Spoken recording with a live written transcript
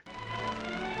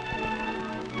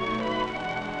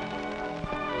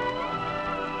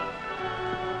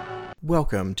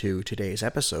Welcome to today's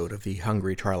episode of the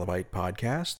Hungry Trilobite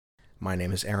podcast. My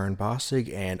name is Aaron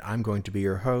Bossig, and I'm going to be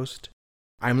your host.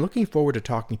 I'm looking forward to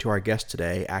talking to our guest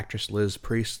today, actress Liz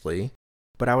Priestley,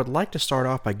 but I would like to start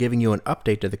off by giving you an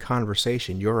update to the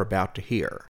conversation you're about to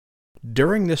hear.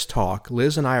 During this talk,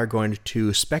 Liz and I are going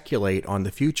to speculate on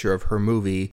the future of her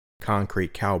movie,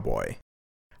 Concrete Cowboy.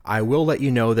 I will let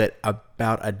you know that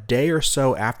about a day or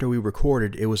so after we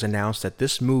recorded, it was announced that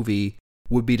this movie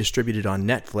would be distributed on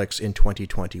Netflix in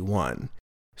 2021.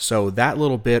 So that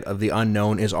little bit of the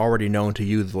unknown is already known to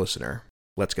you, the listener.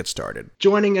 Let's get started.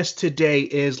 Joining us today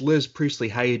is Liz Priestley.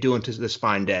 How you doing this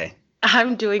fine day?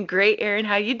 I'm doing great, Aaron.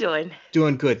 How you doing?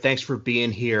 Doing good. Thanks for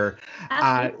being here.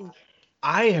 Absolutely.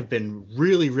 I have been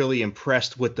really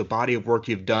impressed with the body of work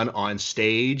you've done on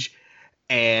stage,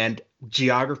 and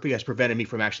geography has prevented me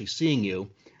from actually seeing you.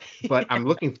 But I'm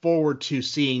looking forward to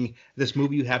seeing this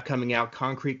movie you have coming out,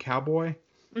 Concrete Cowboy.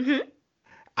 Mm-hmm.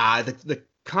 The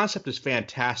concept is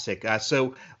fantastic.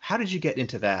 So how did you get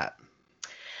into that?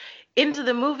 Into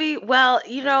the movie? Well,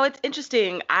 it's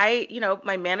interesting.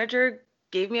 My manager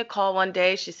gave me a call one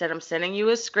day. She said, I'm sending you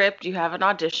a script. You have an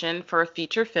audition for a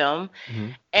feature film. Mm-hmm.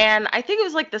 And I think it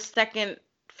was like the second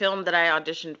film that I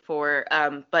auditioned for.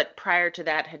 But prior to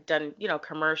that had done,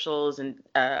 commercials and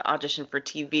auditioned for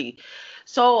TV.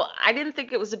 So I didn't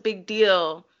think it was a big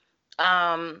deal.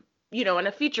 And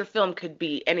a feature film could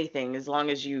be anything as long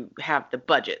as you have the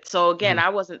budget. So again, I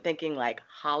wasn't thinking like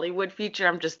Hollywood feature.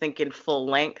 I'm just thinking full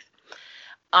length.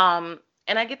 And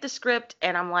I get the script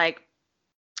and I'm like,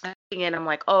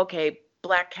 oh, okay,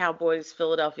 Black Cowboys,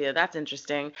 Philadelphia. That's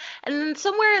interesting. And then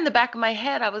somewhere in the back of my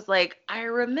head, I was like, I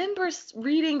remember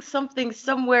reading something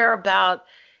somewhere about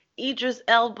Idris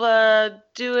Elba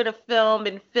doing a film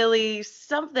in Philly,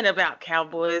 something about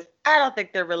cowboys. I don't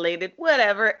think they're related,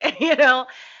 whatever,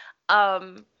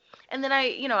 And then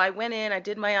I went in, I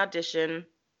did my audition,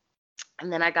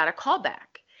 and then I got a call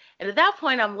back. And at that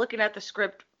point, I'm looking at the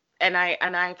script, and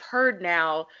I've heard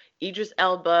now Idris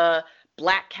Elba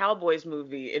Black Cowboys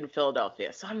movie in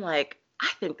Philadelphia. So I'm like, I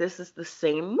think this is the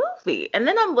same movie. And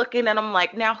then I'm looking and I'm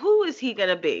like, now who is he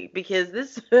gonna be? Because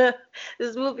this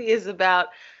this movie is about,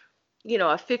 a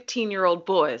 15-year-old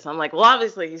boy. So I'm like, well,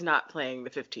 obviously he's not playing the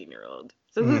 15-year-old.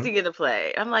 So who's he gonna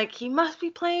play? I'm like, he must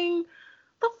be playing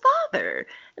the father.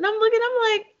 And I'm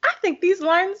like, I think these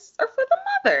lines are for the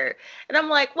mother. And I'm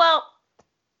like, well,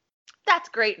 that's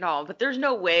great and all, but there's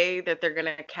no way that they're going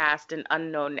to cast an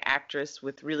unknown actress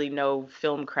with really no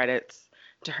film credits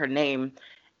to her name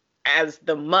as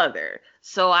the mother.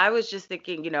 So I was just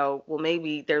thinking, well,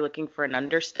 maybe they're looking for an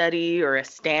understudy or a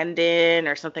stand-in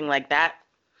or something like that.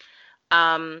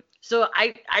 So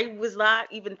I was not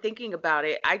even thinking about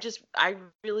it. I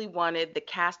really wanted the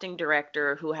casting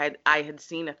director who I had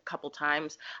seen a couple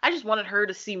times. I just wanted her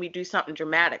to see me do something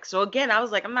dramatic. So again, I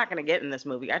was like, I'm not going to get in this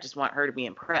movie. I just want her to be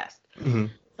impressed. Mm-hmm.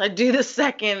 So I do the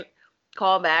second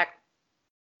call back.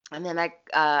 And then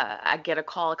I get a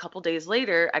call a couple days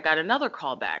later. I got another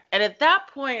call back. And at that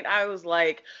point, I was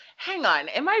like, hang on,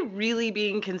 am I really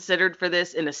being considered for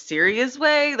this in a serious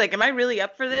way? Like, am I really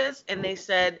up for this? And they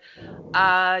said,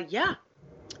 yeah,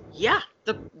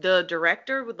 the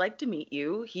director would like to meet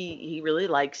you. He really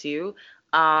likes you.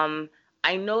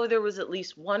 I know there was at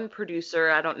least one producer,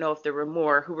 I don't know if there were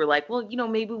more, who were like, well,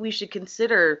 maybe we should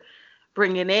consider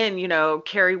bringing in,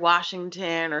 Kerry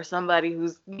Washington or somebody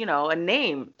who's, a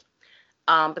name.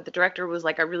 But the director was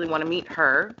like, I really want to meet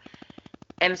her.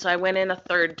 And so I went in a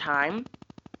third time.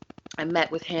 I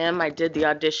met with him. I did the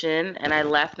audition and I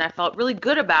left and I felt really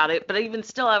good about it. But even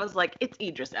still, I was like, it's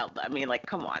Idris Elba. I mean, like,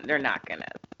 come on, they're not gonna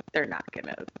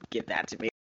give that to me.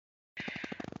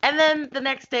 And then the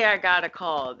next day I got a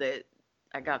call that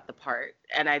I got the part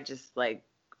and I just like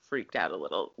freaked out a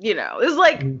little, it was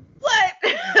like,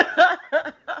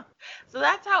 what? So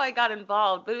that's how I got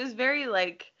involved. But it was very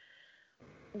like,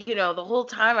 the whole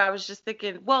time I was just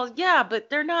thinking, well, yeah, but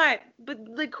they're not, but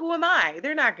like, who am I?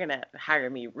 They're not going to hire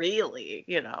me really,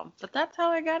 but that's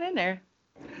how I got in there.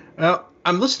 Well,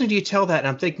 I'm listening to you tell that and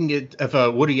I'm thinking of a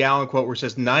Woody Allen quote where it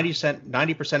says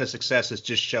 90% of success is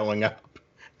just showing up.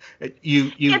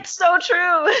 It's so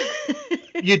true.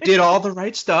 You did all the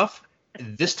right stuff.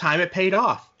 This time it paid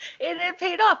off. It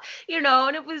paid off,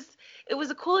 and it was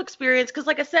a cool experience because,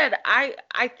 like I said, I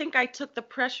think I took the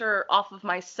pressure off of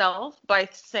myself by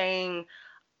saying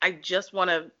I just want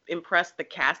to impress the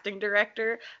casting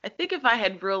director. I think if I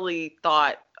had really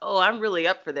thought, oh, I'm really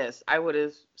up for this, I would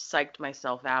have psyched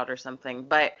myself out or something.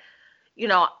 But,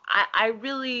 I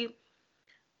really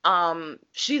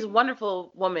She's a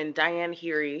wonderful woman. Diane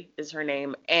Heary is her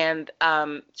name, and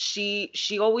she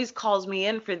always calls me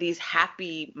in for these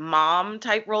happy mom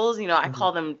type roles. I Mhm.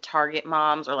 call them Target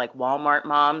moms or like Walmart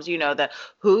moms. The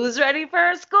who's ready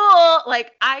for school.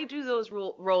 Like I do those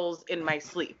roles in my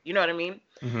sleep. You know what I mean?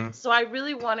 Mhm. So I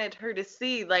really wanted her to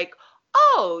see like,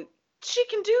 oh, she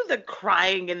can do the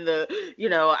crying and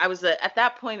I was at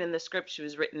that point in the script, she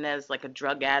was written as like a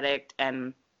drug addict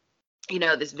and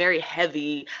this very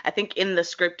heavy. I think in the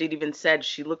script it even said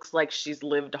she looks like she's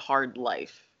lived a hard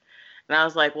life. And I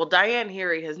was like, well, Diane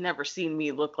Heary has never seen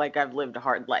me look like I've lived a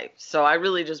hard life. So I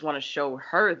really just want to show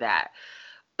her that.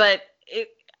 But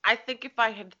I think if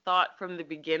I had thought from the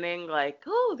beginning, like,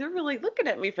 oh, they're really looking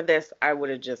at me for this, I would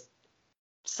have just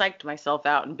psyched myself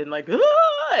out and been like,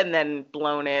 ah, and then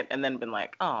blown it and then been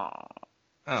like, oh.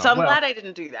 Oh, So I'm well, glad I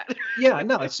didn't do that. yeah,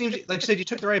 no, it seems like you said you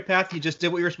took the right path. You just did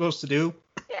what you were supposed to do.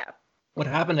 Yeah. What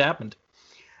happened happened.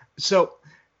 So,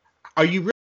 are you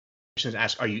really to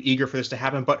ask? Are you eager for this to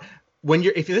happen? But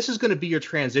if this is going to be your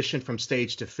transition from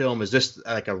stage to film, is this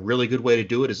like a really good way to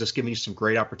do it? Is this giving you some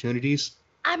great opportunities?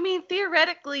 I mean,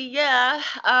 theoretically, yeah.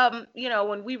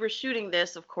 When we were shooting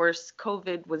this, of course,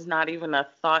 COVID was not even a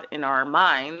thought in our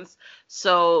minds.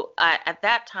 So at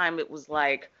that time, it was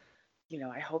like,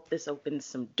 I hope this opens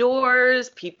some doors.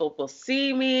 People will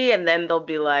see me, and then they'll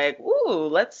be like, "Ooh,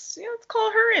 let's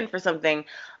call her in for something."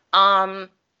 Um,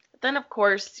 then, of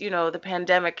course, the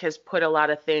pandemic has put a lot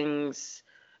of things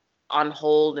on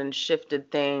hold and shifted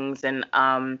things, and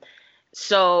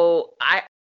so I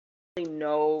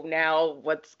know now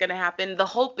what's going to happen. The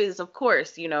hope is, of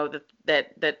course,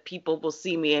 that people will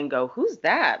see me and go, "Who's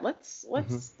that? Let's Hmm.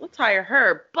 let's let's hire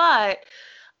her." But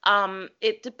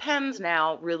it depends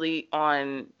now really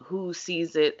on who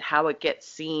sees it, how it gets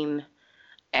seen,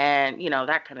 and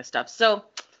that kind of stuff. So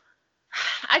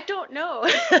I don't know.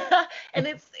 And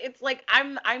it's like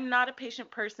I'm not a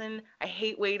patient person. I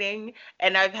hate waiting,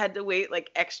 and I've had to wait like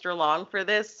extra long for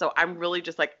this. So I'm really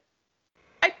just like,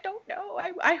 I don't know.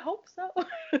 I hope so.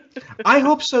 I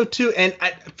hope so too. And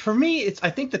for me, I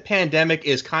think the pandemic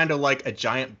is kind of like a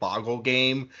giant boggle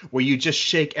game where you just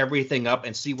shake everything up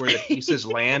and see where the pieces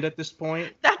land at this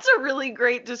point. That's a really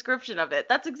great description of it.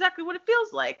 That's exactly what it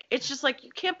feels like. It's just like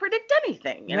you can't predict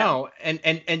anything. No,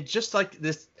 and just like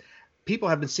this, people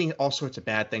have been seeing all sorts of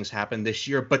bad things happen this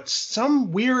year, but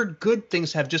some weird good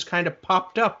things have just kind of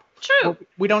popped up where True.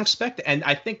 we don't expect it. And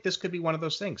I think this could be one of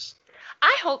those things.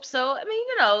 I hope so. I mean,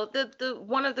 the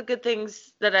one of the good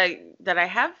things that I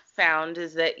have found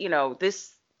is that,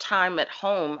 this time at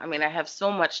home, I mean, I have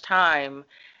so much time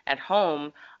at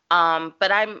home.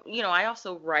 But I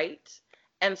also write.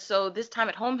 And so this time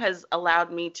at home has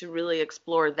allowed me to really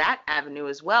explore that avenue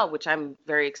as well, which I'm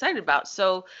very excited about.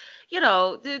 So,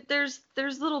 there's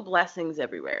little blessings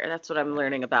everywhere. That's what I'm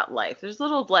learning about life. There's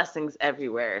little blessings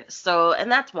everywhere. So,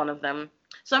 and that's one of them.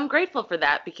 So I'm grateful for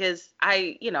that because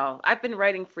I've been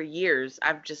writing for years.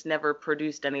 I've just never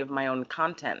produced any of my own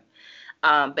content.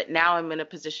 But now I'm in a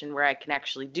position where I can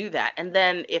actually do that. And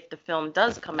then if the film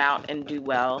does come out and do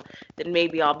well, then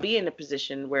maybe I'll be in a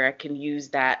position where I can use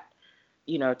that,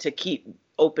 to keep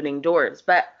opening doors.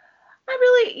 But I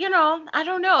really, I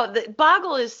don't know. The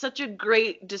boggle is such a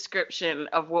great description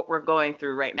of what we're going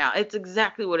through right now. It's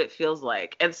exactly what it feels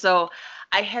like. And so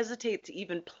I hesitate to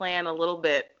even plan a little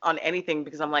bit on anything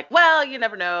because I'm like, well, you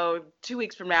never know. 2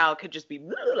 weeks from now, it could just be,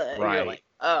 blah, blah, and you're Right. like,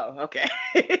 oh, okay.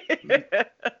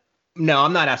 No,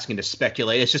 I'm not asking to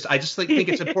speculate. It's just I just think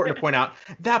it's important to point out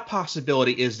that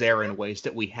possibility is there in ways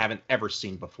that we haven't ever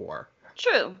seen before.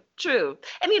 True, true.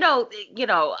 And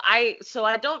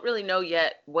I don't really know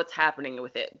yet what's happening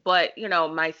with it, but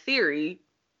my theory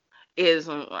is,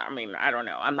 I mean, I don't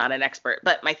know, I'm not an expert,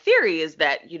 but my theory is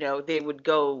that, they would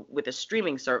go with a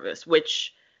streaming service,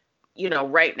 which,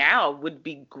 right now would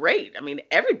be great. I mean,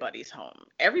 everybody's home.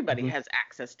 Everybody Mhm. has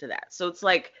access to that. So it's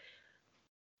like,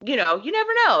 you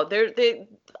never know.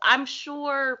 I'm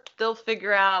sure they'll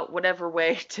figure out whatever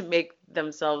way to make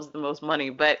themselves the most money.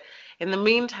 But in the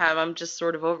meantime, I'm just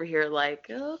sort of over here like,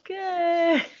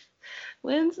 okay,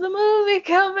 when's the movie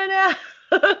coming out?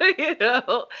 you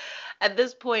know, at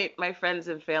this point, my friends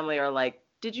and family are like,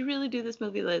 did you really do this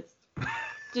movie, Liz?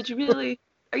 Did you really?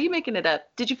 Are you making it up?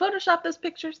 Did you Photoshop those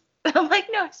pictures? I'm like,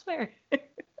 no, I swear.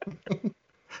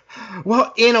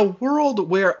 Well, in a world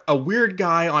where a weird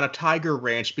guy on a tiger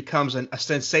ranch becomes a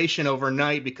sensation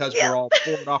overnight because Yeah, we're all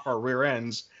bored off our rear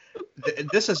ends,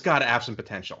 this has got to have some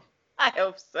potential. I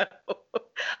hope so.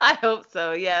 I hope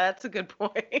so. Yeah, that's a good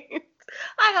point.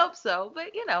 I hope so. But,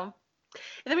 in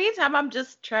the meantime, I'm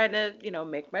just trying to,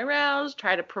 make my rounds,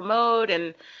 try to promote.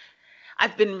 And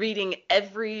I've been reading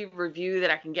every review that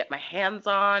I can get my hands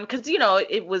on because,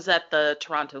 it was at the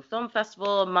Toronto Film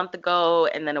Festival a month ago,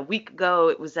 and then a week ago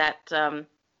it was at the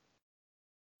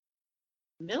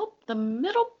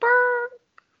Middleburg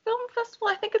Film Festival,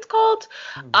 I think it's called.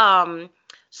 Mm.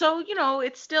 So,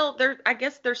 it's still there. I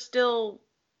guess they're still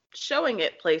showing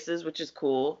it places, which is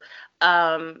cool.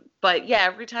 But yeah,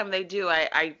 every time they do,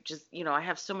 I just, I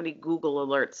have so many Google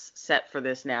alerts set for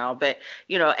this now. But,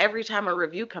 every time a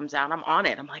review comes out, I'm on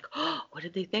it. I'm like, oh, what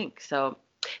did they think? So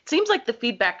it seems like the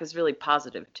feedback is really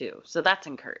positive too. So that's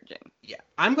encouraging. Yeah,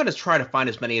 I'm going to try to find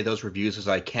as many of those reviews as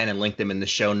I can and link them in the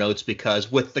show notes,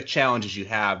 because with the challenges you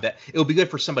have, that it will be good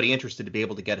for somebody interested to be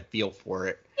able to get a feel for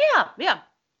it. Yeah, yeah.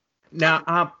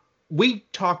 Now, we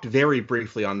talked very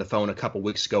briefly on the phone a couple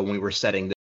weeks ago when we were setting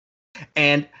this,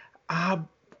 and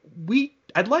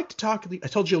I'd like to talk. I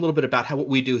told you a little bit about what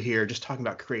we do here, just talking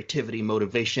about creativity,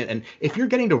 motivation, and if you're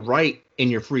getting to write in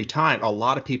your free time, a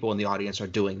lot of people in the audience are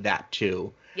doing that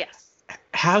too. Yes.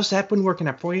 How's that been working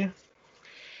out for you?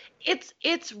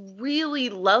 It's really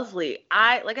lovely.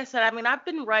 Like I said, I mean, I've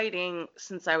been writing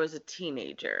since I was a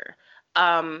teenager.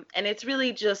 And it's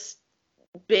really just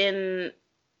been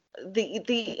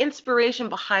the inspiration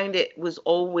behind it was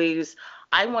always,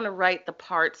 I want to write the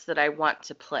parts that I want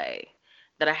to play,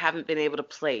 that I haven't been able to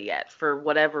play yet for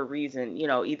whatever reason.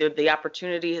 Either the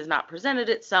opportunity has not presented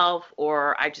itself,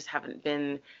 or I just haven't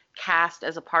been cast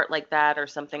as a part like that or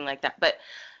something like that. But,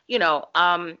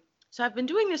 so I've been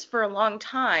doing this for a long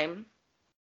time.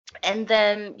 And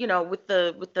then, with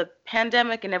the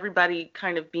pandemic and everybody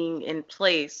kind of being in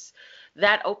place,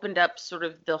 that opened up sort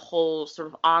of the whole sort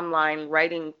of online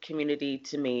writing community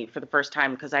to me for the first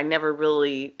time, because I never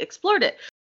really explored it.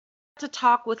 To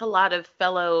talk with a lot of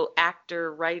fellow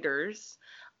actor writers,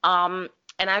 and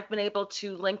I've been able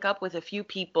to link up with a few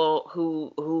people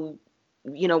who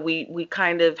we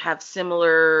kind of have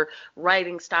similar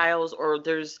writing styles, or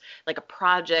there's like a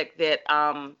project that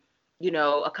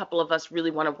a couple of us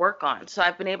really want to work on. So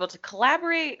I've been able to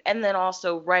collaborate and then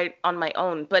also write on my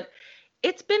own. But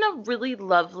it's been a really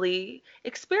lovely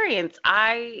experience.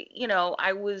 I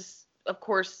was, of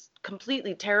course,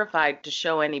 completely terrified to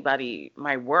show anybody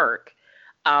my work.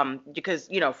 Because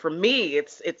for me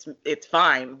it's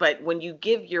fine, but when you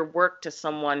give your work to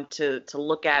someone to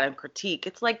look at and critique,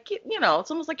 it's like,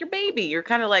 it's almost like your baby. You're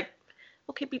kind of like,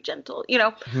 okay, be gentle.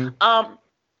 Mm-hmm.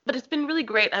 But it's been really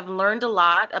great. I've learned a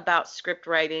lot about script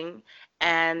writing,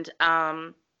 and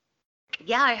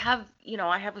yeah, I have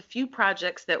a few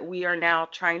projects that we are now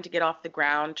trying to get off the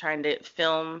ground, trying to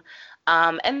film.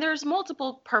 And there's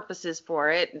multiple purposes for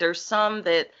it. There's some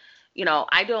that,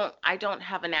 I don't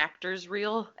have an actor's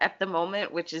reel at the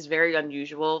moment, which is very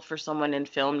unusual for someone in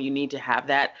film. You need to have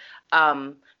that.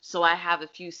 So I have a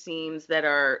few scenes that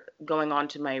are going on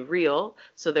to my reel.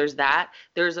 So there's that.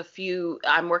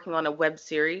 I'm working on a web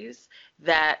series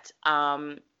that,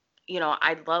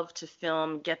 I'd love to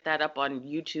film, get that up on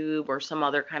YouTube or some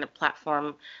other kind of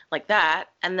platform like that.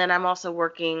 And then I'm also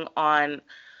working on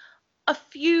a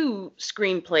few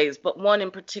screenplays, but one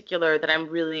in particular that I'm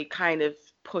really kind of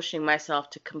pushing myself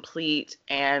to complete.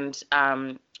 And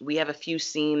we have a few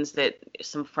scenes that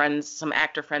some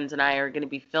actor friends and I are going to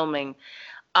be filming.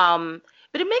 But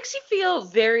it makes you feel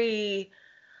very,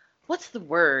 what's the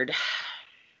word?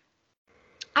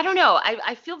 I don't know.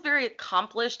 I feel very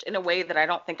accomplished in a way that I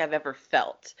don't think I've ever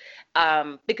felt.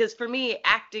 Because for me,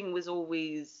 acting was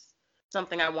always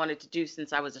something I wanted to do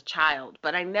since I was a child,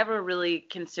 but I never really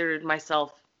considered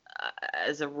myself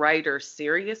as a writer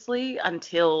seriously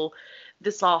until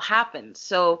this all happened.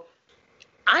 So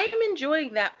I am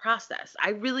enjoying that process.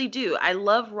 I really do. I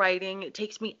love writing. It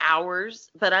takes me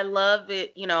hours, but I love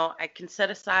it. I can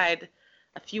set aside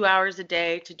a few hours a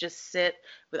day to just sit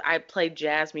I play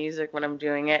jazz music when I'm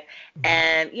doing it,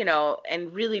 and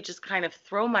and really just kind of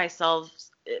throw myself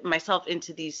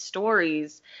into these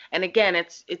stories. And again,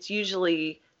 it's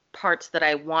usually parts that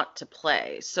I want to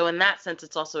play. So in that sense,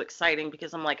 it's also exciting,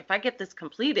 because I'm like, if I get this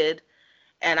completed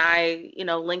and I,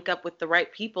 link up with the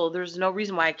right people, there's no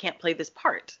reason why I can't play this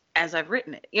part as I've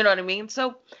written it. You know what I mean?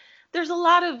 So there's a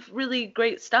lot of really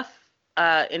great stuff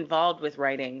involved with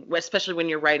writing, especially when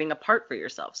you're writing a part for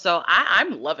yourself. So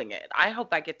I'm loving it. I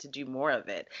hope I get to do more of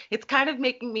it. It's kind of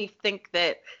making me think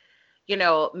that,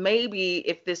 maybe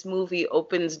if this movie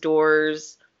opens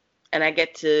doors and I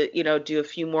get to, do a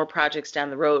few more projects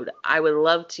down the road, I would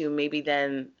love to maybe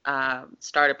then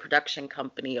start a production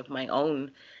company of my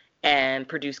own and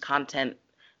produce content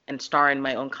and star in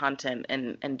my own content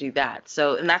and do that.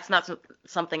 So, and that's not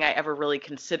something I ever really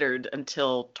considered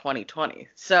until 2020.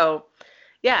 So,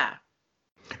 yeah.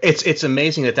 It's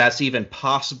amazing that that's even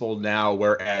possible now,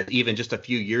 whereas even just a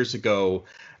few years ago,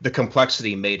 the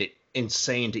complexity made it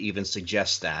insane to even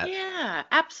suggest that. Yeah,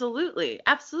 absolutely.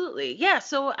 Absolutely. Yeah.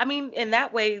 So, I mean, in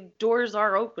that way, doors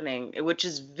are opening, which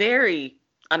is very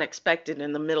unexpected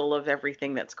in the middle of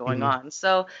everything that's going Hmm. on.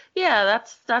 So, yeah,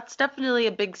 that's definitely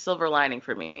a big silver lining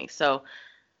for me. So,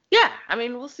 yeah, I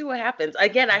mean, we'll see what happens.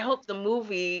 Again, I hope the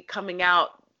movie coming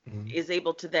out Hmm. is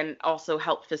able to then also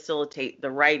help facilitate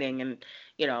the writing and,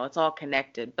 it's all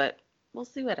connected, but we'll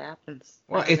see what happens.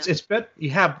 I Well, don't know. it's bet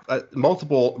you have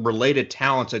multiple related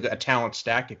talents, a talent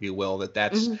stack, if you will.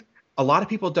 That's Mhm. a lot of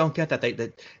people don't get that.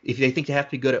 That if they think they have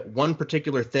to be good at one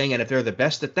particular thing, and if they're the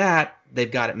best at that,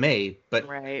 they've got it made. But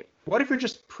Right. what if you're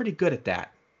just pretty good at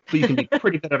that? But you can be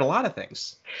pretty good at a lot of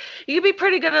things. You could be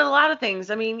pretty good at a lot of things.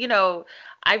 I mean,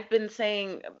 I've been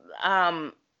saying,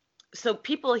 um, so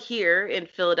people here in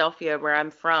Philadelphia, where I'm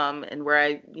from and where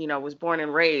I, was born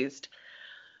and raised,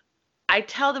 I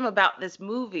tell them about this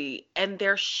movie and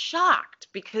they're shocked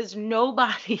because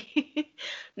nobody,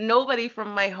 nobody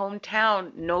from my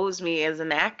hometown knows me as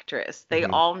an actress. They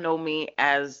Hmm. all know me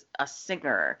as a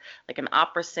singer, like an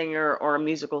opera singer or a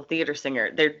musical theater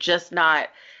singer. They're just not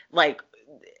like,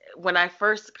 when I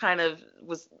first kind of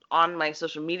was on my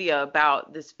social media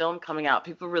about this film coming out,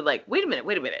 people were like, wait a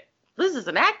minute. Liz is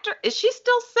an actor? Is she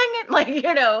still singing? Like,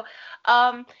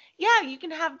 um, yeah, you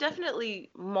can have definitely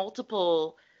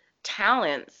multiple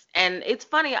talents. And it's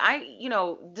funny,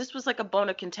 this was like a bone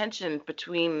of contention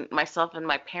between myself and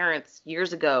my parents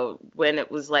years ago when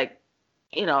it was like,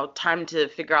 time to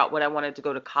figure out what I wanted to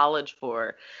go to college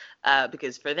for.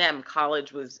 Because for them,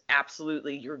 college was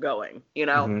absolutely you're going,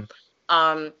 Hmm.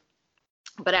 Um,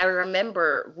 but I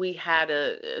remember we had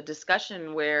a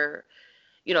discussion where,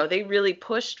 they really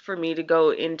pushed for me to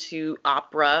go into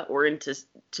opera or into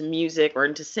to music or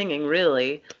into singing,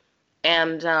 really.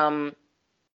 And my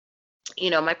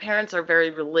parents are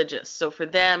very religious, so for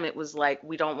them it was like,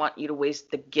 we don't want you to waste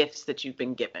the gifts that you've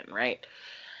been given, right?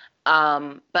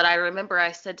 But I remember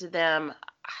I said to them,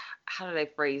 how did I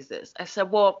phrase this? I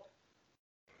said, well,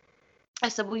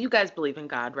 you guys believe in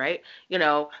God, right?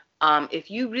 If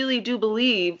you really do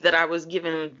believe that I was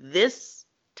given this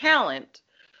talent,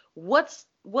 what's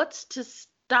to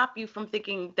stop you from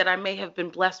thinking that I may have been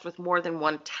blessed with more than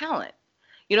one talent?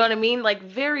 You know what I mean? Like,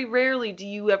 very rarely do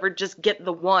you ever just get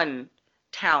the one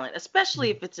talent, especially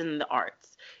if it's in the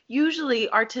arts. Usually,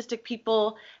 artistic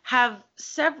people have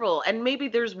several, and maybe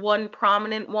there's one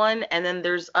prominent one, and then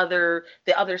the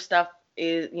other stuff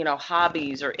is,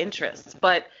 hobbies or interests.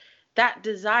 But that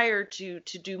desire to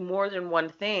do more than one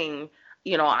thing,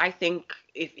 I think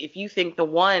if you think the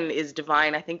one is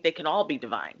divine, I think they can all be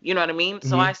divine. You know what I mean?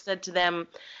 So I Hmm. said to them,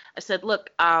 I said,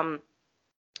 look,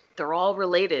 they're all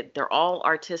related. They're all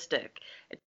artistic.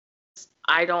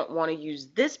 I don't want to use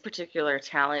this particular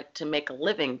talent to make a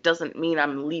living. Doesn't mean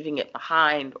I'm leaving it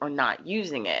behind or not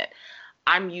using it.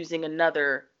 I'm using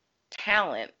another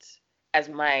talent as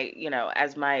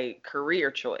my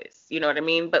career choice. You know what I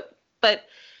mean? But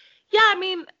yeah, I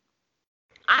mean,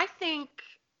 I think,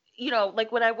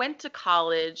 like when I went to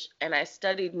college and I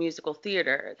studied musical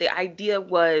theater, the idea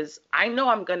was I know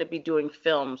I'm going to be doing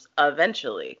films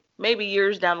eventually, maybe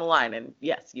years down the line, and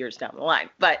yes, years down the line.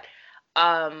 But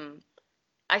um,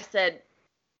 I said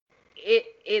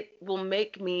it will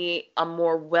make me a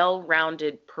more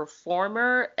well-rounded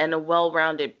performer and a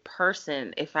well-rounded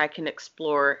person if I can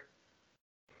explore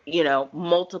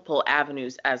multiple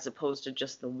avenues as opposed to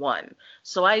just the one.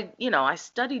 So I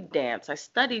studied dance, I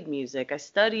studied music, I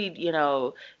studied,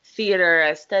 theater,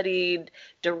 I studied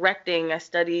directing, I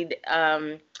studied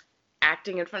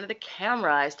acting in front of the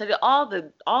camera, I studied all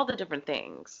the different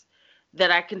things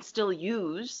that I can still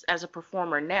use as a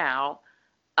performer now,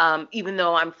 even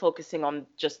though I'm focusing on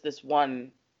just this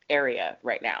one area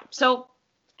right now. So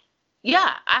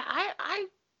yeah, I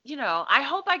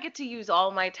hope I get to use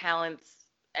all my talents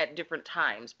at different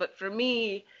times. But for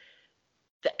me,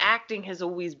 the acting has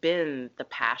always been the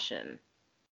passion.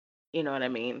 You know what I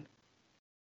mean?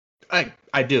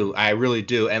 I do. I really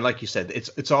do. And like you said,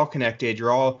 it's all connected.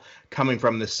 You're all coming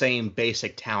from the same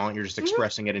basic talent. You're just Hmm.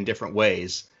 expressing it in different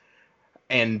ways.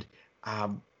 And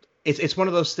um, it's one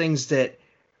of those things that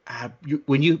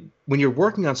when you're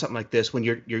working on something like this, when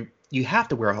you have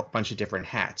to wear a bunch of different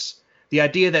hats. The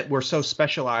idea that we're so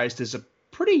specialized is a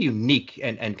pretty unique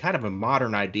and kind of a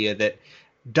modern idea that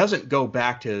doesn't go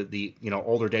back to the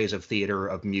older days of theater,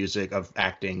 of music, of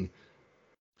acting.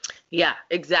 Yeah,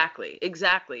 exactly,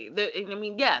 exactly. I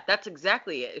mean, yeah, that's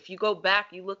exactly it. If you go back,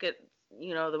 you look at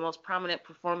the most prominent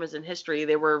performers in history.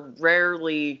 They were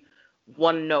rarely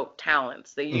one-note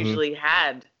talents. They Hmm. usually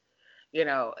had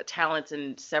talents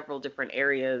in several different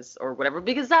areas or whatever,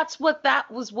 because that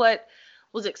was what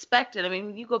was expected. I mean,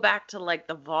 when you go back to like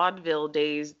the vaudeville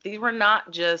days, these were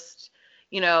not just,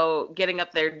 getting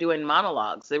up there doing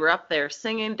monologues. They were up there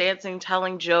singing, dancing,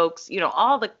 telling jokes,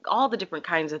 all the different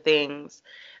kinds of things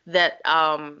that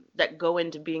go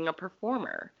into being a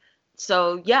performer.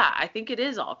 So yeah, I think it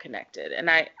is all connected, and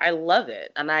I love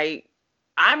it, and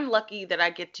I'm lucky that I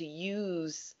get to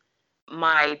use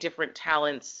my different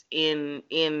talents in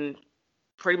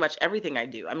pretty much everything I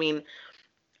do. I mean,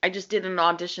 I just did an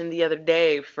audition the other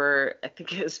day for, I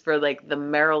think it was for like the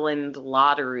Maryland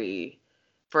Lottery,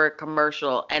 for a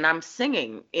commercial, and I'm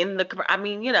singing in I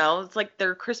mean, it's like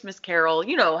their Christmas Carol,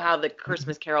 how the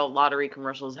Christmas Carol lottery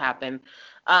commercials happen.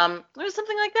 It was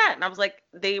something like that. And I was like,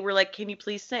 they were like, "Can you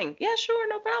please sing?" "Yeah, sure,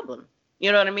 no problem."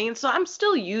 You know what I mean? So I'm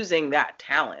still using that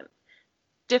talent,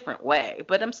 different way,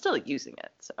 but I'm still using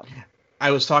it. So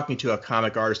I was talking to a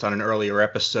comic artist on an earlier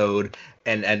episode,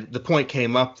 and the point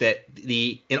came up that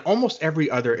in almost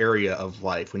every other area of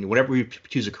life, whenever you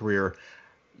choose a career,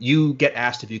 you get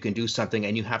asked if you can do something,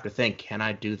 and you have to think, can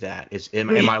I do that?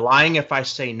 Am I lying if I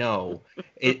say no?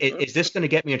 Is this going to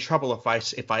get me in trouble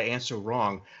if I answer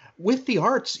wrong? With the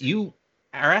arts, you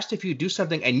are asked if you do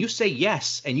something, and you say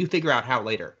yes, and you figure out how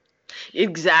later.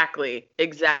 Exactly,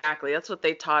 exactly. That's what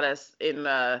they taught us in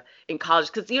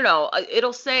college. Because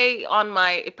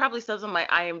it probably says on my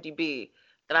IMDb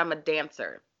that I'm a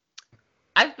dancer.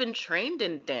 I've been trained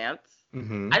in dance.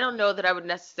 Mm-hmm. I don't know that I would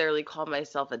necessarily call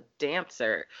myself a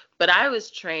dancer, but I was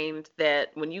trained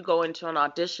that when you go into an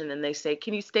audition and they say,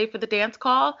 "Can you stay for the dance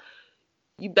call?"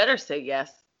 You better say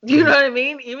yes. You know what I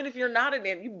mean? Even if you're not a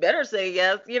dancer, you better say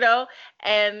yes,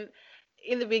 And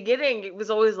in the beginning, it was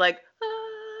always like,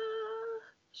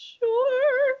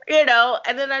 sure, and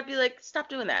then I'd be like, "Stop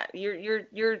doing that.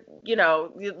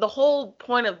 The whole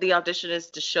point of the audition is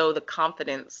to show the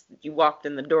confidence that you walked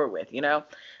in the door with.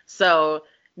 So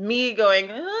me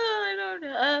going, "Oh, I don't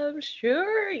know, I'm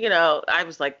sure," I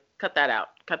was like, cut that out,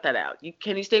 cut that out.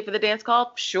 Can you stay for the dance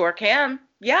call? Sure can.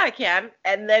 Yeah, I can.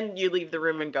 And then you leave the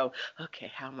room and go,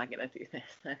 "Okay, how am I going to do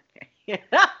this?" Okay.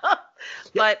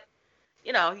 But,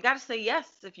 you got to say yes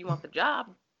if you want the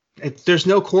job. There's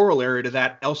no corollary to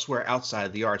that elsewhere outside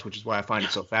of the arts, which is why I find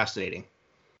it so fascinating.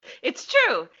 It's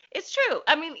true. It's true.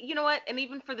 I mean, you know what? And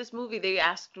even for this movie, they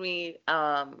asked me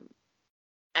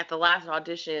at the last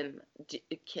audition,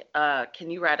 can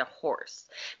you ride a horse?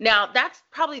 Now, that's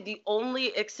probably the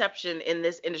only exception in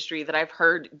this industry that I've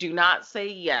heard do not say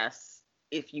yes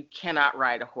if you cannot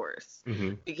ride a horse.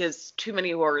 Mm-hmm. Because too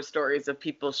many horror stories of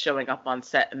people showing up on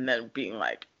set and then being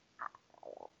like,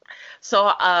 "Oh."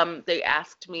 So they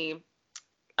asked me,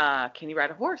 "Can you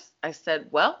ride a horse?" I said,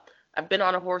 "Well, I've been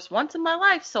on a horse once in my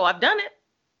life, so I've done it."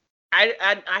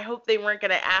 I hope they weren't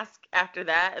going to ask after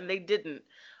that, and they didn't,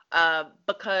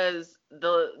 because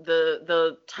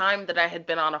the time that I had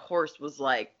been on a horse was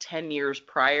like 10 years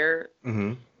prior,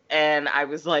 Mm-hmm. and I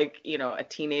was like, a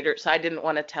teenager, so I didn't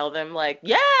want to tell them like,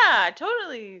 "Yeah, I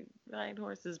totally ride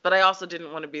horses," but I also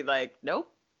didn't want to be like,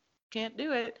 "Nope, can't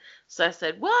do it." So I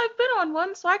said, "Well, I've been on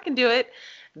one, so I can do it."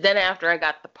 Then after I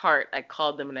got the part, I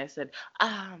called them and I said,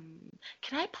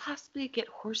 "Can I possibly get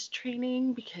horse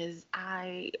training? Because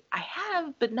I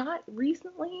have, but not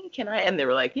recently. Can I?" And they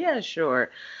were like, "Yeah,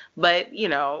 sure." But,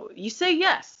 you say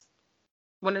yes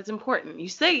when it's important. You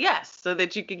say yes so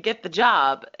that you can get the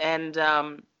job. And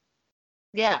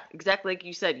yeah, exactly like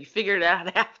you said, you figure it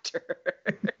out after.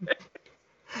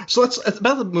 So let's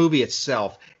about the movie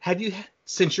itself.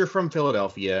 Since you're from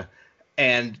Philadelphia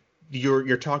and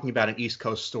you're talking about an East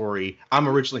Coast story, I'm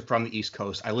originally from the East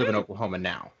Coast. I live in Oklahoma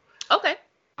now. Okay.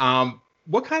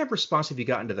 What kind of response have you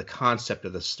gotten to the concept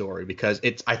of the story? Because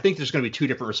I think there's going to be two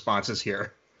different responses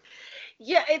here.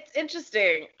 Yeah, it's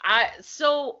interesting.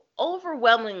 So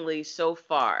overwhelmingly so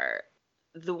far,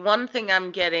 the one thing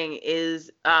I'm getting is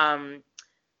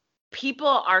people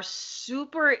are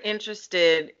super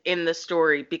interested in the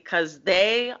story because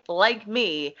they, like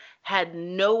me, had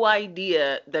no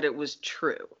idea that it was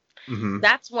true. Mm-hmm.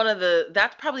 That's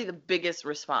probably the biggest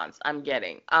response I'm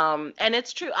getting. And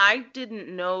it's true. I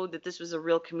didn't know that this was a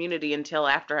real community until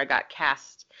after I got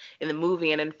cast in the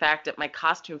movie. And in fact, at my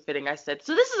costume fitting, I said,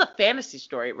 "So this is a fantasy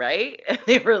story, right?" And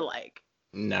they were like,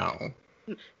 No.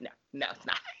 No, it's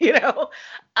not, you know?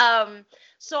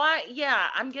 So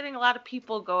I'm getting a lot of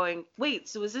people going, "Wait,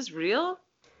 so is this real?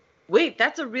 Wait,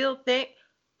 that's a real thing?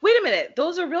 Wait a minute,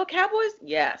 those are real cowboys?"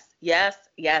 Yes, yes,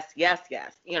 yes, yes,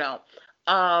 yes.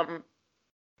 Um,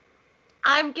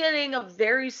 I'm getting a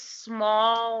very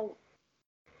small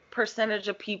percentage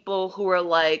of people who are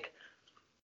like,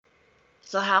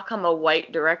 "So how come a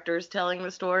white director is telling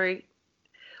the story?"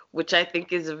 which I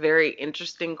think is a very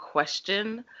interesting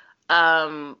question.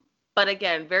 Um, but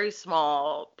again, very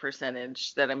small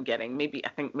percentage that I'm getting. I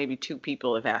think maybe two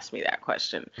people have asked me that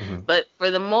question. Mm-hmm. But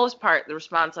for the most part, the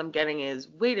response I'm getting is,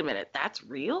 wait a minute, that's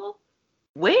real?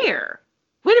 Where?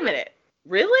 Wait a minute,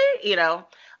 really?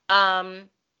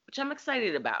 Which I'm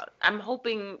excited about. I'm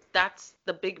hoping that's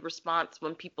the big response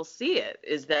when people see it,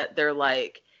 is that they're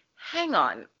like, hang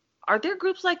on, are there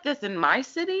groups like this in my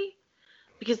city?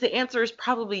 Because the answer is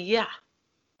probably yeah.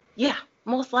 Yeah,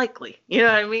 most likely. You know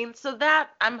what I mean? So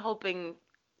that I'm hoping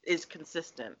is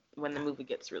consistent when the movie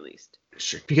gets released.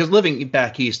 Sure. Because living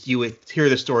back east, you would hear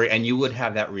the story and you would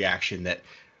have that reaction that,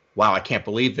 wow, I can't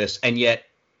believe this. And yet,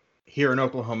 here in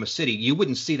Oklahoma City, you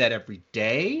wouldn't see that every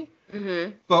day.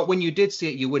 Mm-hmm. But when you did see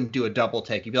it, you wouldn't do a double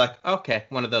take. You'd be like, okay,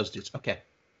 one of those dudes. Okay.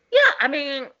 Yeah, I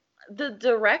mean, the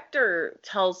director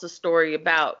tells the story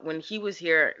about when he was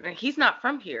here. And he's not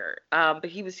from here, but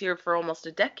he was here for almost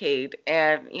a decade,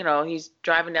 and he's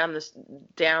driving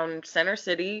down Center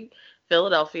City,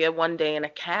 Philadelphia, one day in a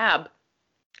cab,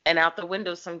 and out the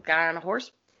window, some guy on a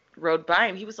horse rode by,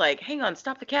 and he was like, "Hang on,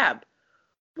 stop the cab.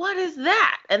 What is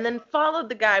that?" And then followed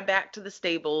the guy back to the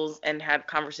stables and had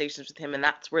conversations with him, and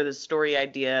that's where the story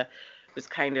idea was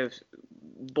kind of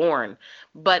born.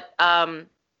 But I'm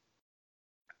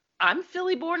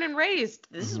Philly born and raised.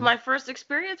 This is Mm-hmm. my first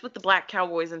experience with the Black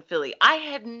Cowboys in Philly. I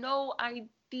had no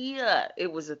idea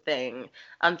it was a thing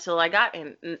until I got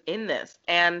in this.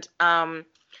 And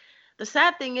the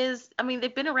sad thing is, I mean,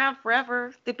 they've been around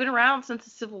forever. They've been around since the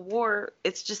Civil War.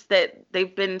 It's just that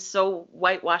they've been so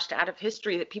whitewashed out of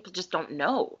history that people just don't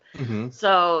know. Mm-hmm.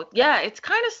 So, yeah, it's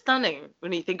kind of stunning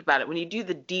when you think about it. When you do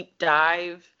the deep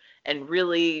dive and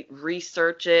really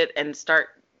research it and start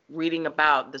reading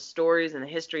about the stories and the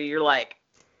history, you're like,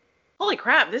 holy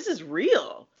crap, this is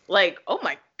real. Like, oh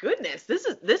my goodness, this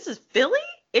is Philly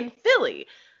in Philly.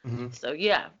 Mm-hmm. So,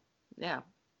 yeah. Yeah.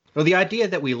 Well, the idea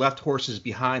that we left horses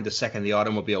behind the second the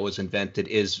automobile was invented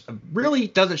is really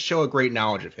doesn't show a great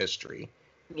knowledge of history.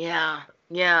 Yeah.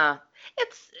 Yeah.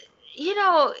 It's you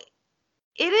know,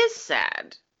 it is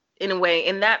sad in a way,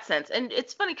 in that sense. And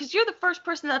it's funny because you're the first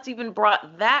person that's even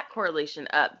brought that correlation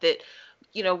up, that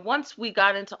once we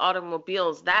got into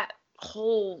automobiles, that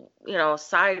whole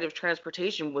side of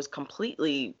transportation was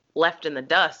completely left in the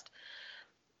dust.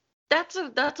 That's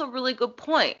a really good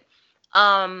point.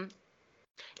 um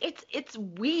it's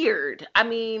weird. I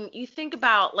mean, you think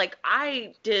about, like,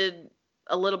 I did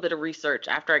a little bit of research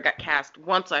after I got cast.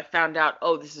 Once I found out,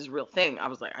 oh, this is a real thing, I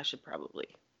was like, I should probably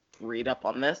read up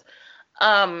on this.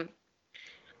 Um,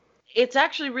 it's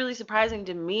actually really surprising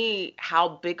to me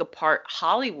how big a part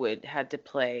Hollywood had to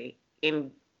play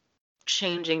in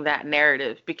changing that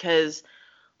narrative, because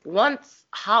once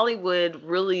Hollywood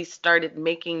really started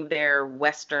making their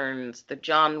westerns, the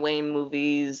John Wayne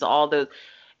movies, all those,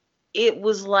 it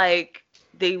was like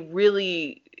they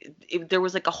really, there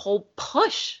was like a whole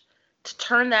push to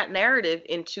turn that narrative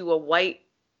into a white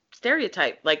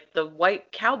stereotype, like the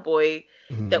white cowboy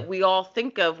Mm-hmm. that we all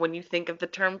think of when you think of the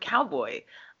term cowboy.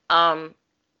 Um,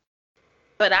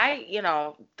 but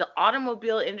the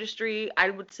automobile industry, I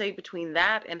would say between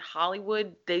that and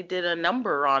Hollywood, they did a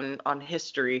number on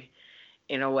history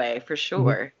in a way, for Mm-hmm.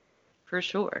 sure, for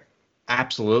sure.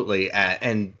 Absolutely.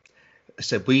 And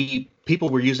said we people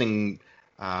were using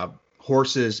uh,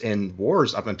 horses in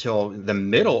wars up until the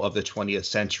middle of the 20th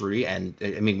century, and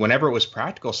I mean, whenever it was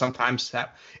practical, sometimes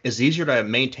that is easier to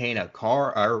maintain a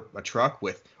car or a truck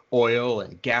with oil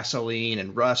and gasoline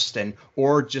and rust, and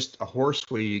or just a horse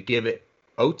where you give it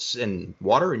oats and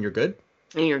water and you're good.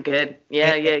 And you're good.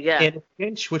 Yeah, And, yeah, yeah. in a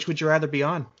pinch, which would you rather be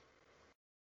on?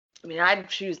 I mean, I'd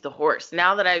choose the horse.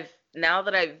 Now that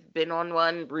I've been on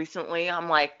one recently, I'm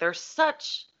like, there's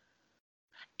such,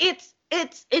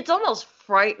 it's almost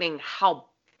frightening how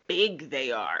big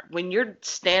they are when you're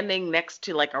standing next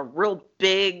to like a real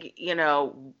big,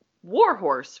 war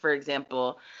horse, for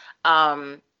example.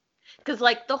 Because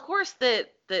like the horse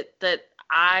that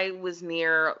I was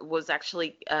near was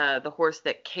actually the horse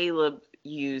that Caleb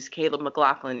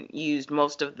McLaughlin used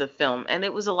most of the film, and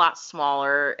it was a lot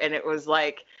smaller, and it was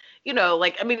like,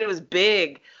 like, I mean, it was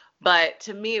big, but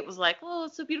to me it was like, oh,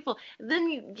 it's so beautiful. And then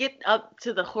you get up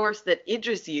to the horse that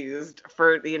Idris used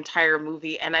for the entire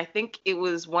movie, and I think it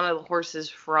was one of the horses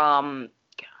from,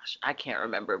 gosh, I can't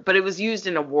remember, but it was used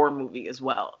in a war movie as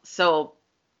well. So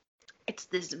it's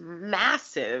this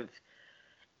massive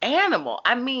animal.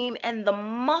 I mean, and the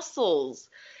muscles.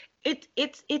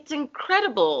 It's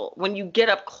incredible when you get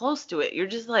up close to it. You're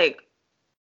just like,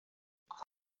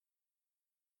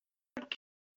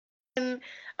 can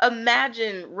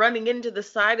imagine running into the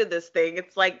side of this thing.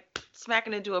 It's like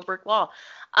smacking into a brick wall.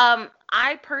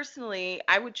 I personally,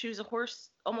 I would choose a horse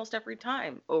almost every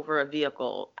time over a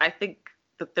vehicle. I think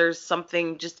that there's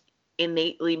something just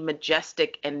innately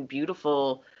majestic and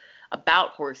beautiful about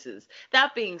horses.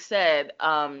 That being said,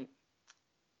 I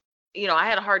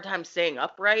had a hard time staying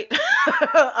upright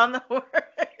on the horse.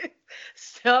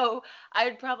 So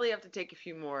I'd probably have to take a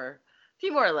few more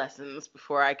lessons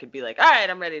before I could be like, all right,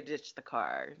 I'm ready to ditch the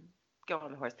car, go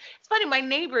on the horse. It's funny, my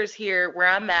neighbors here where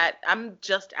I'm at, I'm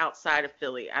just outside of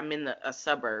Philly. I'm in a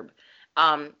suburb.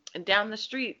 And down the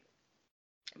street,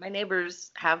 my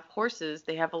neighbors have horses.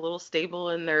 They have a little stable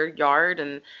in their yard,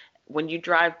 and when you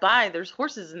drive by, there's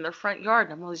horses in their front yard.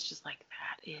 And I'm always just like,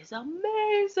 that is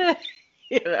amazing.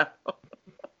 you know.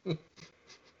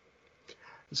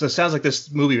 So it sounds like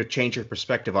this movie would change your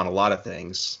perspective on a lot of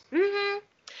things. hmm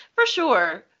For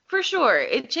sure. For sure.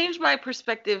 It changed my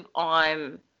perspective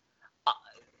on,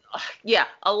 yeah,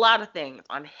 a lot of things,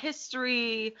 on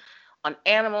history, on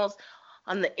animals,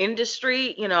 on the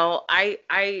industry.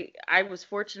 I was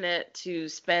fortunate to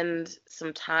spend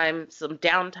some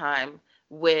downtime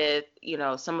with,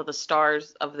 some of the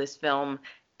stars of this film.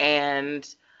 And,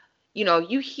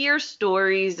 you hear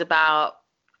stories about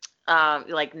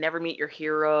like never meet your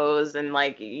heroes, and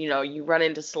like you run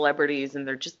into celebrities and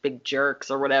they're just big jerks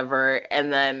or whatever,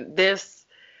 and then this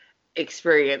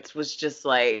experience was just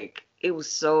like it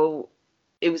was so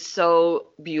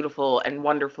beautiful and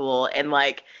wonderful. And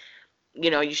like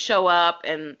you show up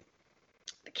and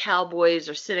the cowboys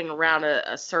are sitting around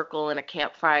a circle in a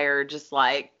campfire just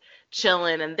like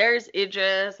chilling, and there's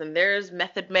Idris and there's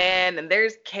Method Man and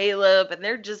there's Caleb, and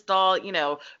they're just all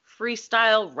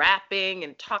freestyle rapping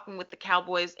and talking with the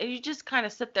cowboys, and you just kind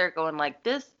of sit there going like,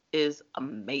 this is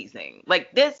amazing,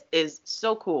 like this is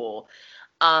so cool.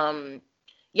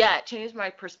 Yeah, it changed my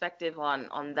perspective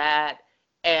on that.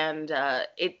 And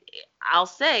I'll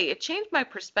say it changed my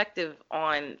perspective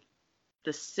on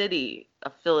the city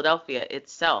of Philadelphia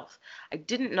itself. I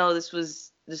didn't know this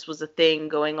was a thing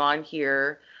going on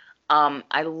here.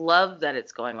 I love that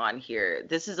it's going on here.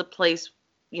 This is a place,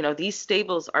 these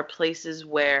stables are places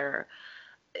where,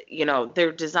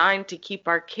 they're designed to keep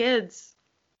our kids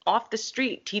off the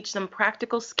street, teach them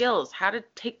practical skills, how to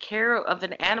take care of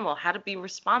an animal, how to be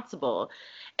responsible.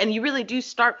 And you really do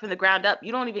start from the ground up.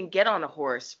 You don't even get on a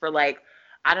horse for like,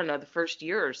 I don't know, the first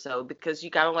year or so, because you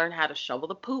got to learn how to shovel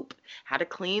the poop, how to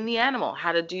clean the animal,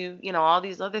 how to do, all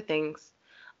these other things.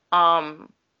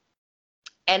 Um,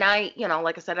 and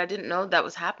like I said, I didn't know that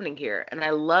was happening here, and I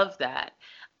love that.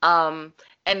 Um,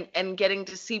 and getting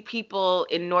to see people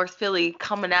in North Philly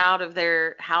coming out of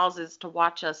their houses to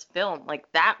watch us film, like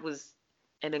that was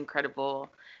an incredible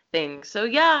thing. So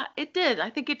yeah, it did. I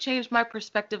think it changed my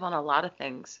perspective on a lot of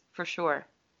things, for sure.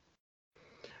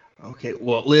 Okay,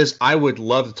 well, Liz, I would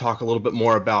love to talk a little bit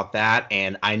more about that,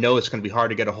 and I know it's going to be hard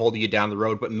to get a hold of you down the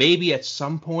road, but maybe at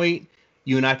some point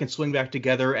you and I can swing back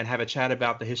together and have a chat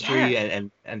about the history Yes,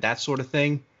 and that sort of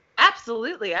thing.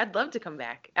 absolutely. I'd love to come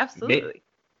back. May- Absolutely.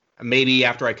 Maybe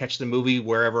after I catch the movie,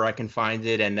 wherever I can find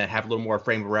it, and have a little more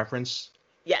frame of reference.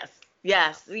 Yes.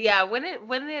 Yes. Yeah, when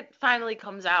it finally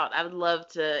comes out, I would love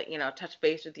to, touch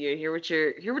base with you, hear what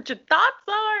your thoughts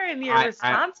are and your I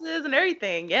responses and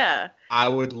everything. Yeah. I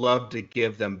would love to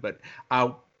give them, but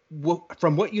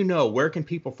from what you know, where can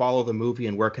people follow the movie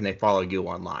and where can they follow you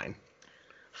online?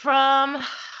 From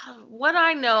what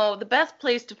I know, the best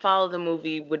place to follow the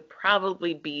movie would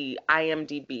probably be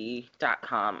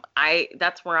imdb.com.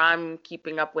 That's where I'm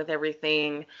keeping up with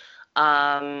everything.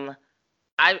 Um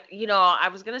I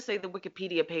was gonna say the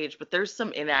Wikipedia page, but there's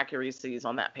some inaccuracies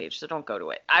on that page, so don't go to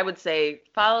it. I would say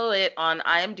follow it on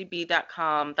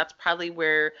imdb.com. That's probably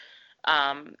where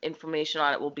information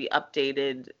on it will be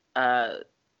updated, the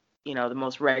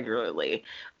most regularly.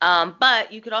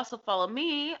 But you could also follow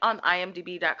me on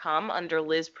imdb.com under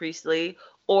Liz Priestley,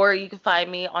 or you can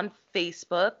find me on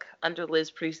Facebook under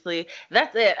Liz Priestley.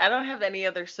 That's it. I don't have any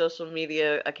other social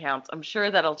media accounts. I'm sure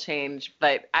that'll change,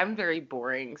 but I'm very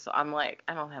boring, so I'm like,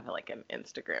 I don't have like an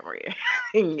Instagram or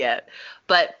anything yet.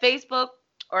 But Facebook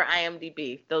or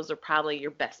IMDb, those are probably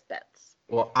your best bets.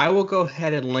 Well, I will go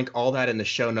ahead and link all that in the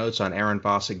show notes on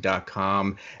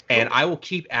aaronbossig.com, and Cool. I will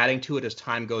keep adding to it as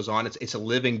time goes on. It's a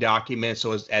living document,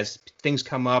 so as things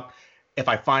come up, if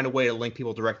I find a way to link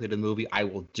people directly to the movie, I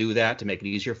will do that to make it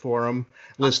easier for them.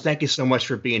 Liz, Awesome. thank you so much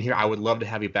for being here. I would love to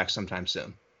have you back sometime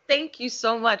soon. Thank you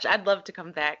so much. I'd love to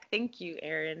come back. Thank you,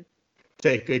 Aaron.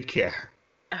 Take good care.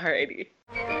 Alrighty.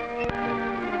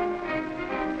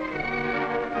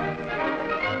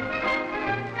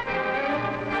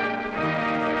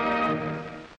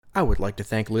 I I would like to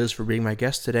thank Liz for being my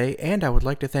guest today, and I would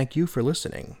like to thank you for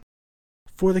listening.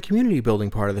 For the community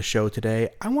building part of the show today,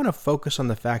 I want to focus on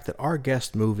the fact that our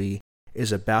guest movie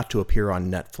is about to appear on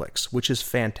Netflix, which is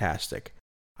fantastic.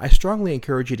 I strongly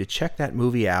encourage you to check that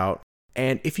movie out,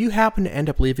 and if you happen to end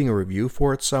up leaving a review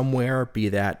for it somewhere, be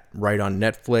that right on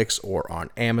Netflix or on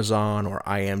Amazon or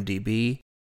IMDb,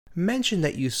 mention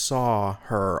that you saw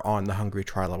her on the Hungry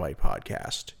Trilobite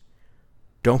podcast.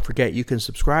 Don't forget you can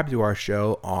subscribe to our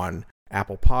show on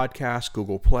Apple Podcasts,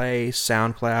 Google Play,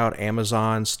 SoundCloud,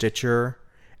 Amazon, Stitcher,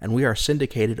 and we are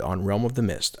syndicated on Realm of the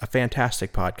Mist, a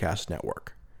fantastic podcast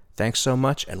network. Thanks so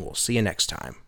much, and we'll see you next time.